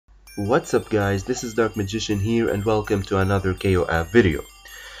What's up guys, this is Dark Magician here and welcome to another KOF video.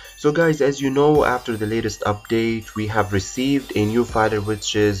 So guys, as you know, after the latest update we have received a new fighter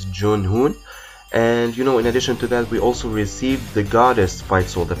which is Junhoon, and in addition to that we also received the goddess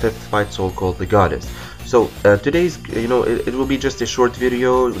Fightsoul, the fifth Fightsoul called the goddess. So today's it will be just a short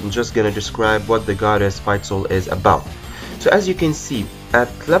video. I'm just gonna describe what the goddess Fightsoul is about. So as you can see, at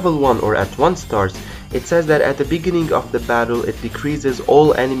level 1 or at 1 stars, it says that at the beginning of the battle it decreases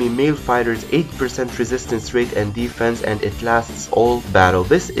all enemy male fighters 8% resistance rate and defense, and it lasts all battle.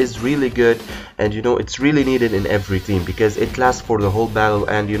 This is really good, and it's really needed in every team because it lasts for the whole battle,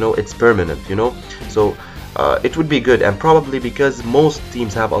 and it's permanent, so it would be good, and probably because most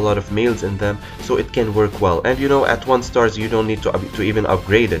teams have a lot of males in them, so it can work well. And at 1 stars you don't need to even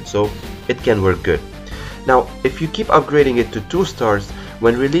upgrade it, so it can work good. Now if you keep upgrading it to 2 stars,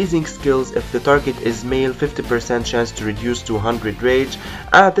 when releasing skills, if the target is male, 50% chance to reduce to 100 rage.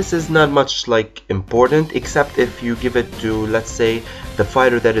 This is not much important, except if you give it to, let's say, the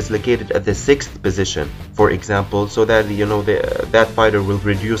fighter that is located at the 6th position, for example, so that that fighter will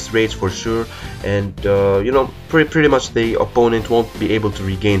reduce rage for sure, and pretty much the opponent won't be able to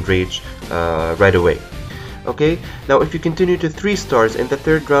regain rage right away. Okay, now if you continue to 3 stars, in the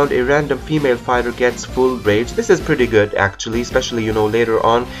 3rd round a random female fighter gets full rage. This is pretty good actually, especially later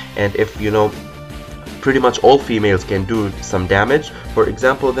on, and if pretty much all females can do some damage, for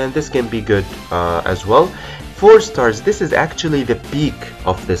example, then this can be good as well. 4 stars, this is actually the peak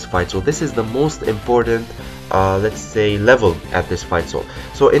of this fight, so this is the most important let's say level at this fight.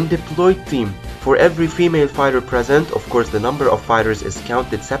 So in deployed team, for every female fighter present, of course the number of fighters is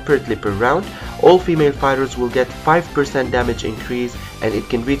counted separately per round. All female fighters will get 5% damage increase, and it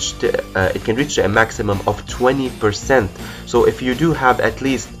can reach to a maximum of 20%. So if you do have at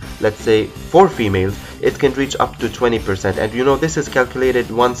least, let's say, 4 females, it can reach up to 20%, and this is calculated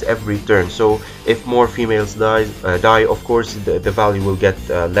once every turn. So if more females die, of course the value will get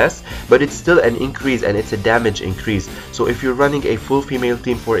less, but it's still an increase, and it's a damage increase. So if you're running a full female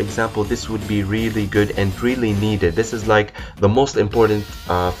team, for example, this would be really good and really needed. This is like the most important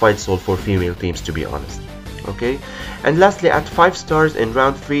Fightsoul for female teams, to be honest. Okay, and lastly, at 5 stars in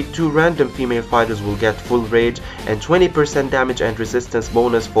round 3, 2 random female fighters will get full rage and 20% damage and resistance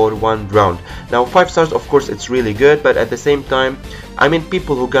bonus for 1 round. Now 5 stars, of course, it's really good, but at the same time, I mean,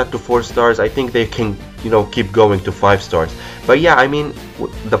 people who got to 4 stars, I think they can keep going to 5 stars. But yeah, I mean,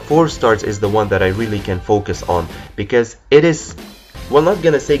 the 4 stars is the one that I really can focus on, because it is, well, not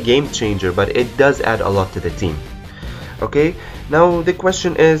gonna say game changer, but it does add a lot to the team. Okay, now the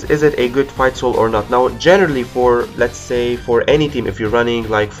question is it a good Fightsoul or not? Now generally, for, let's say, for any team, if you're running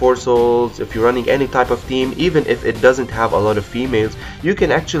like 4 souls, if you're running any type of team, even if it doesn't have a lot of females, you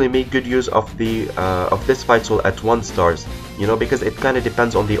can actually make good use of the of this Fightsoul at 1 stars, because it kind of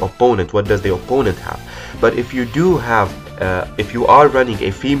depends on the opponent. What does the opponent have? But if you do have if you are running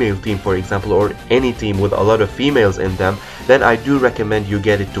a female team, for example, or any team with a lot of females in them, then I do recommend you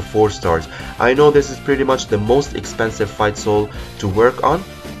get it to 4 stars. I know this is pretty much the most expensive Fightsoul to work on,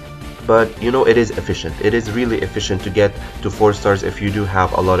 but it is efficient. It is really efficient to get to 4 stars if you do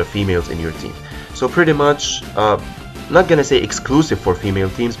have a lot of females in your team. So pretty much, not gonna say exclusive for female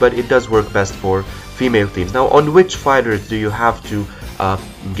teams, but it does work best for female teams. Now on which fighters do you have to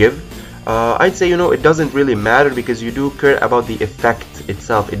give? I'd say it doesn't really matter, because you do care about the effect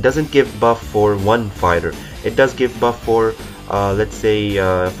itself. It doesn't give buff for one fighter, it does give buff for let's say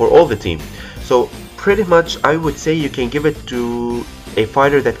for all the team. So pretty much I would say you can give it to a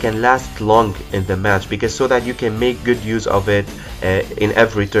fighter that can last long in the match, because so that you can make good use of it in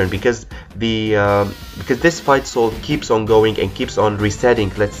every turn, because this Fightsoul keeps on going and keeps on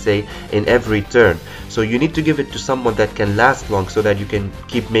resetting, let's say, in every turn. So you need to give it to someone that can last long, so that you can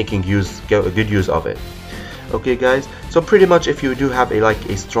keep making good use of it. Okay guys, so pretty much if you do have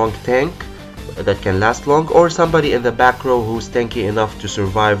a strong tank that can last long, or somebody in the back row who's tanky enough to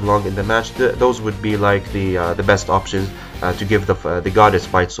survive long in the match, those would be like the best options to give the goddess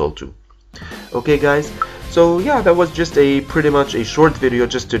Fightsoul to. Okay guys, so yeah, that was just pretty much a short video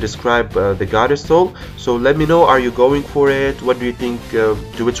just to describe the goddess soul. So let me know, are you going for it? What do you think?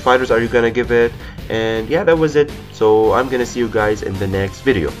 To which fighters are you gonna give it? And yeah, that was it. So I'm gonna see you guys in the next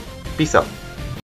video. Peace out.